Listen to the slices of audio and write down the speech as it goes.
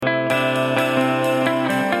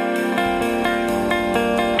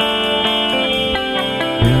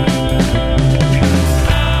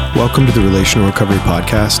Welcome to the Relational Recovery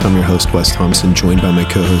Podcast. I'm your host, Wes Thompson, joined by my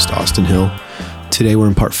co-host, Austin Hill. Today, we're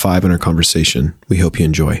in part 5 in our conversation. We hope you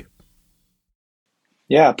enjoy.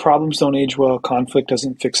 Yeah, problems don't age well. Conflict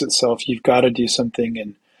doesn't fix itself. You've got to do something.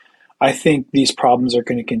 And I think these problems are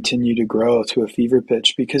going to continue to grow to a fever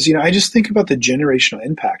pitch because, I just think about the generational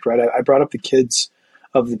impact, right? I brought up the kids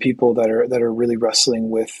of the people that are really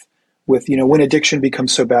wrestling with, when addiction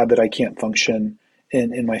becomes so bad that I can't function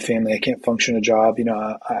in my family, I can't function a job,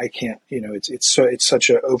 I can't, it's such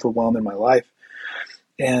an overwhelm in my life.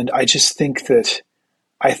 And I just think that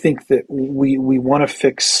we want to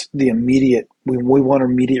fix the immediate, we want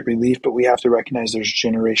immediate relief, but we have to recognize there's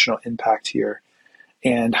generational impact here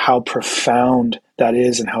and how profound that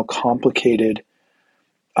is and how complicated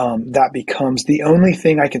that becomes. The only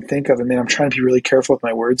thing I can think of, I'm trying to be really careful with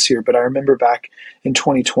my words here, but I remember back in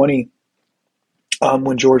 2020,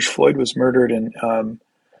 when George Floyd was murdered, and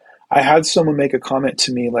I had someone make a comment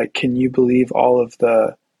to me like, can you believe all of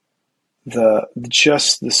the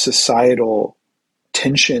societal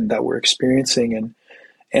tension that we're experiencing?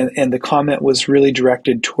 And the comment was really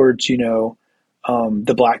directed towards,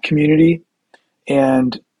 the Black community.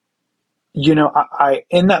 And, I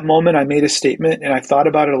in that moment, I made a statement and I thought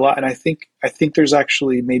about it a lot. And I think there's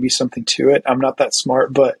actually maybe something to it. I'm not that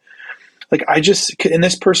smart, but and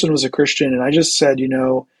this person was a Christian, and I just said,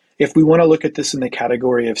 if we want to look at this in the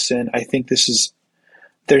category of sin, I think there's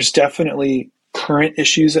definitely current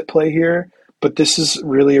issues at play here, but this is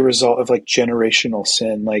really a result of like generational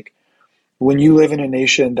sin. Like when you live in a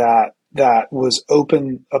nation that was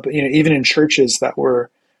open up, even in churches that were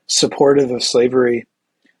supportive of slavery,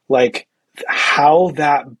 like how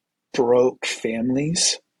that broke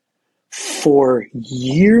families for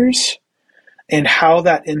years and how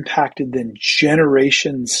that impacted then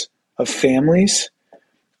generations of families,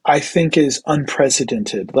 I think is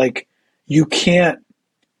unprecedented. Like and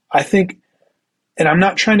I'm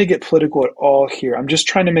not trying to get political at all here. I'm just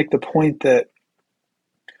trying to make the point that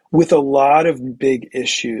with a lot of big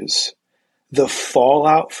issues, the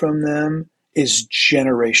fallout from them is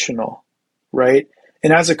generational, right?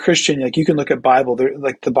 And as a Christian, like you can look at Bible,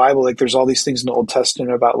 there's all these things in the Old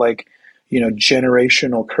Testament about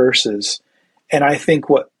generational curses. And I think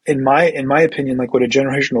in my opinion, like what a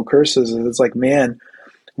generational curse is it's like, man,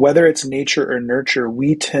 whether it's nature or nurture,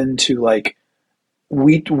 we tend to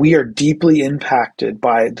we are deeply impacted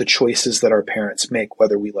by the choices that our parents make,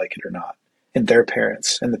 whether we like it or not, and their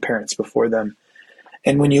parents and the parents before them.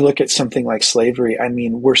 And when you look at something like slavery,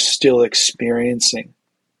 we're still experiencing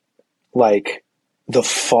like the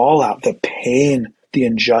fallout, the pain, the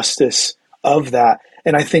injustice of that.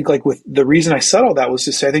 And I think with the reason I said all that was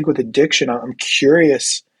to say, I think with addiction, I'm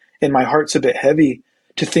curious and my heart's a bit heavy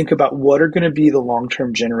to think about what are going to be the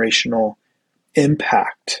long-term generational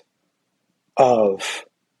impact of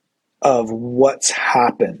what's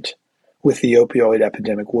happened with the opioid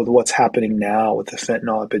epidemic, with what's happening now with the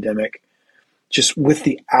fentanyl epidemic, just with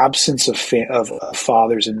the absence of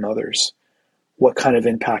fathers and mothers. What kind of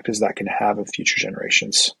impact is that going to have on future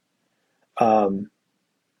generations? And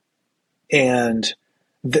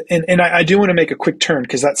I do want to make a quick turn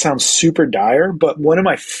because that sounds super dire, but one of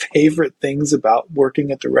my favorite things about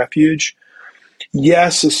working at the refuge,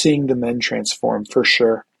 yes, is seeing the men transform for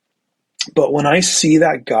sure. But when I see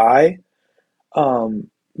that guy,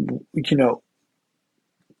 come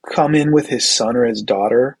in with his son or his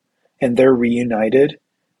daughter and they're reunited,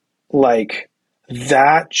 like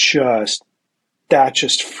that just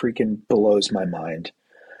freaking blows my mind.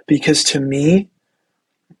 Because to me,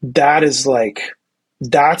 that's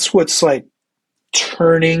what's like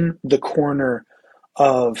turning the corner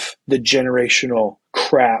of the generational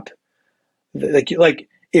crap. Like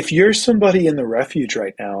if you're somebody in the refuge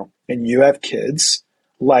right now and you have kids,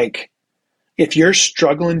 like if you're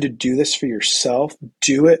struggling to do this for yourself,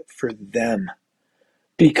 do it for them,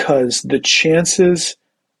 because the chances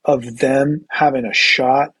of them having a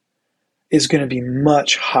shot is going to be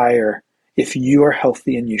much higher if you are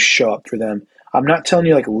healthy and you show up for them. I'm not telling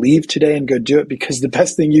you leave today and go do it, because the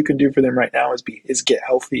best thing you can do for them right now is get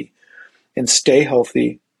healthy and stay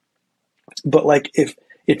healthy. But if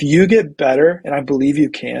you get better, and I believe you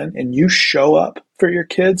can, and you show up for your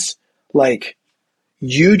kids,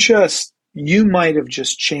 you might have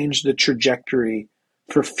just changed the trajectory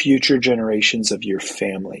for future generations of your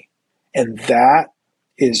family. And that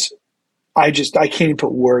is, I can't even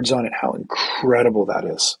put words on it, how incredible that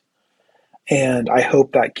is. And I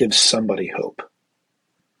hope that gives somebody hope.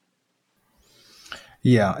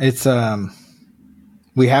 Yeah, it's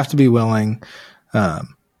we have to be willing. We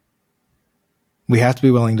have to be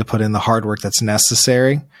willing to put in the hard work that's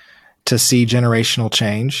necessary to see generational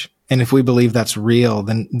change. And if we believe that's real,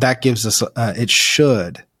 then that gives us, it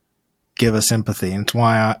should give us empathy. And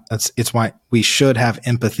it's why we should have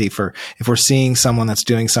empathy for, if we're seeing someone that's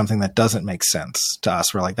doing something that doesn't make sense to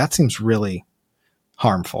us, we're like, that seems really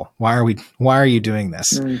harmful. Why are you doing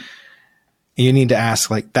this? You need to ask,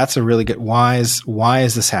 like, that's a really good, why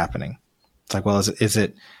is this happening? It's like, well, it's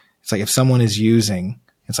like if someone is using,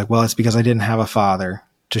 it's like, well, it's because I didn't have a father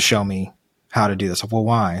to show me how to do this. Like, well,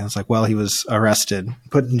 why? And it's like, well, he was arrested,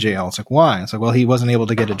 put in jail. It's like, why? It's like, well, he wasn't able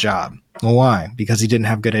to get a job. Well, why? Because he didn't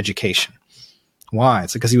have good education. Why?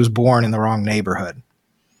 It's because he was born in the wrong neighborhood.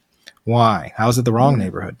 Why? How is it the wrong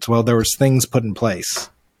neighborhood? So, well, there was things put in place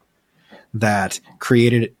that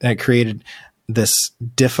created this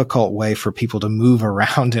difficult way for people to move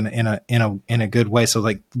around in a good way. So,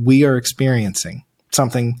 like, we are experiencing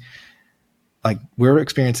something, like, we're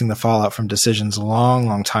experiencing the fallout from decisions a long,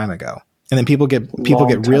 long time ago. And then people get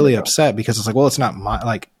really upset because it's like, well, it's not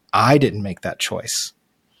I didn't make that choice.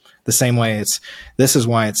 The same way this is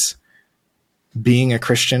why being a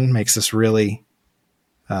Christian makes this really,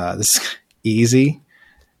 this easy.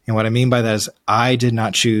 And what I mean by that is I did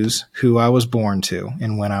not choose who I was born to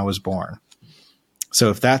and when I was born.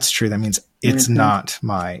 So if that's true, that means it's not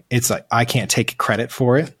it's like, I can't take credit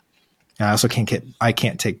for it. And I also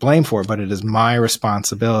can't take blame for it, but it is my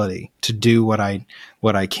responsibility to do what I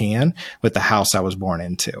can with the house I was born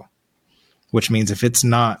into. Which means if it's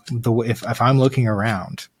not if I'm looking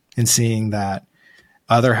around and seeing that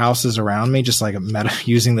other houses around me, just like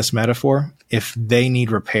using this metaphor, if they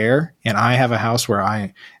need repair and I have a house where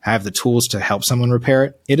I have the tools to help someone repair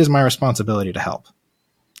it, it is my responsibility to help.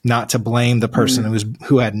 Not to blame the person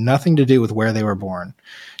who had nothing to do with where they were born,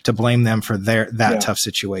 to blame them for that tough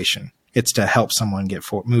situation. It's to help someone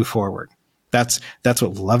move forward. That's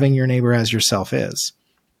what loving your neighbor as yourself is.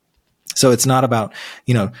 So it's not about,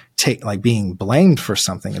 being blamed for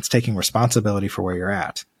something. It's taking responsibility for where you're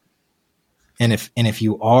at. And if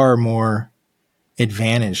you are more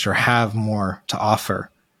advantaged or have more to offer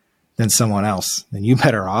than someone else, then you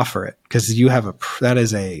better offer it, because that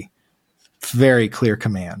is a very clear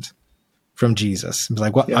command from Jesus. It's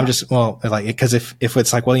like, well, because if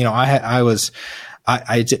it's like, well,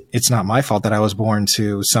 it's not my fault that I was born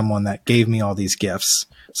to someone that gave me all these gifts.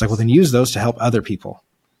 It's like, well, then use those to help other people,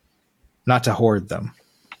 not to hoard them.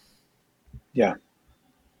 Yeah.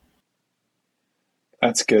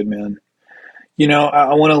 That's good, man.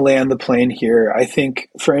 I want to land the plane here. I think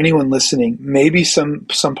for anyone listening, maybe some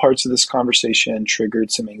parts of this conversation triggered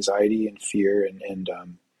some anxiety and fear.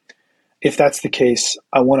 And if that's the case,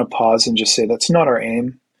 I want to pause and just say that's not our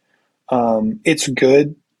aim. It's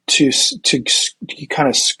good to kind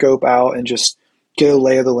of scope out and just get a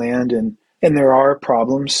lay of the land. And there are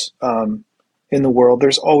problems in the world.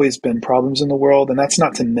 There's always been problems in the world. And that's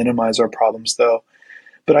not to minimize our problems, though.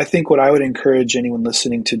 But I think what I would encourage anyone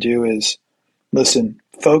listening to do is, listen,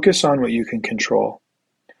 focus on what you can control.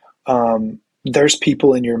 There's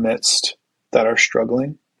people in your midst that are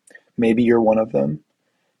struggling. Maybe you're one of them.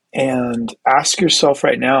 And ask yourself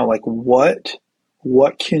right now, like, what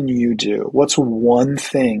can you do? What's one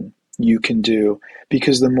thing you can do?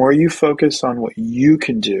 Because the more you focus on what you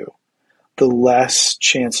can do, the less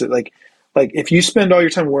chance that, like if you spend all your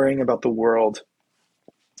time worrying about the world,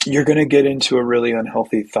 you're going to get into a really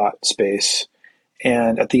unhealthy thought space.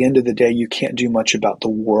 And at the end of the day, you can't do much about the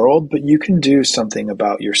world, but you can do something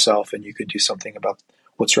about yourself, and you can do something about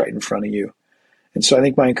what's right in front of you. And so I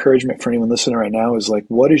think my encouragement for anyone listening right now is, like,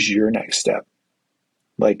 what is your next step?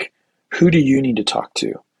 Like, who do you need to talk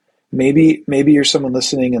to? Maybe you're someone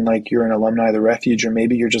listening and, like, you're an alumni of the Refuge, or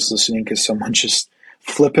maybe you're just listening because someone just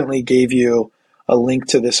flippantly gave you a link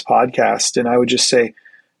to this podcast. And I would just say,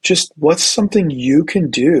 just what's something you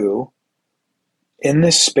can do in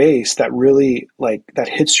this space that really, like, that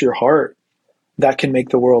hits your heart, that can make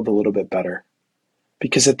the world a little bit better?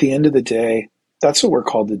 Because at the end of the day, that's what we're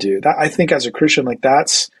called to do. That, I think, as a Christian, like,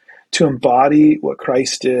 that's to embody what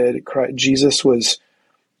Christ did. Jesus was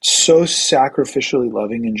so sacrificially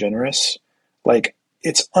loving and generous. Like,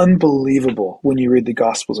 it's unbelievable when you read the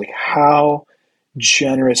Gospels, like, how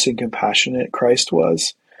generous and compassionate Christ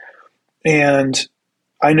was. And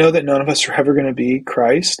I know that none of us are ever going to be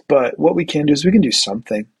Christ, but what we can do is we can do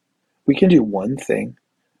something. We can do one thing.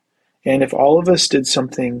 And if all of us did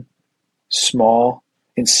something small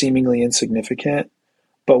and seemingly insignificant,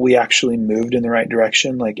 but we actually moved in the right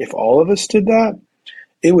direction, like, if all of us did that,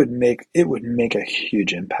 it would make a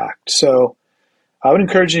huge impact. So I would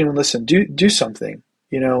encourage anyone, listen, do something.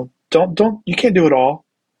 Don't you can't do it all,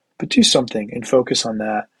 but do something and focus on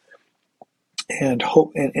that, and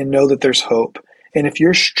hope and know that there's hope. And if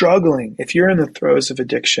you're struggling, if you're in the throes of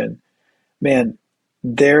addiction, man,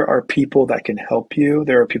 there are people that can help you.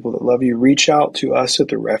 There are people that love you. Reach out to us at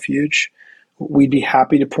the Refuge. We'd be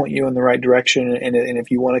happy to point you in the right direction. And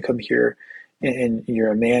if you want to come here and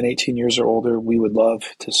you're a man 18 years or older, we would love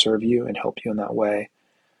to serve you and help you in that way.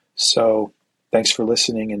 So thanks for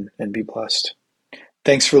listening and be blessed.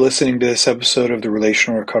 Thanks for listening to this episode of the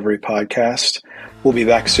Relational Recovery Podcast. We'll be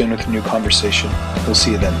back soon with a new conversation. We'll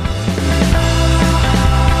see you then.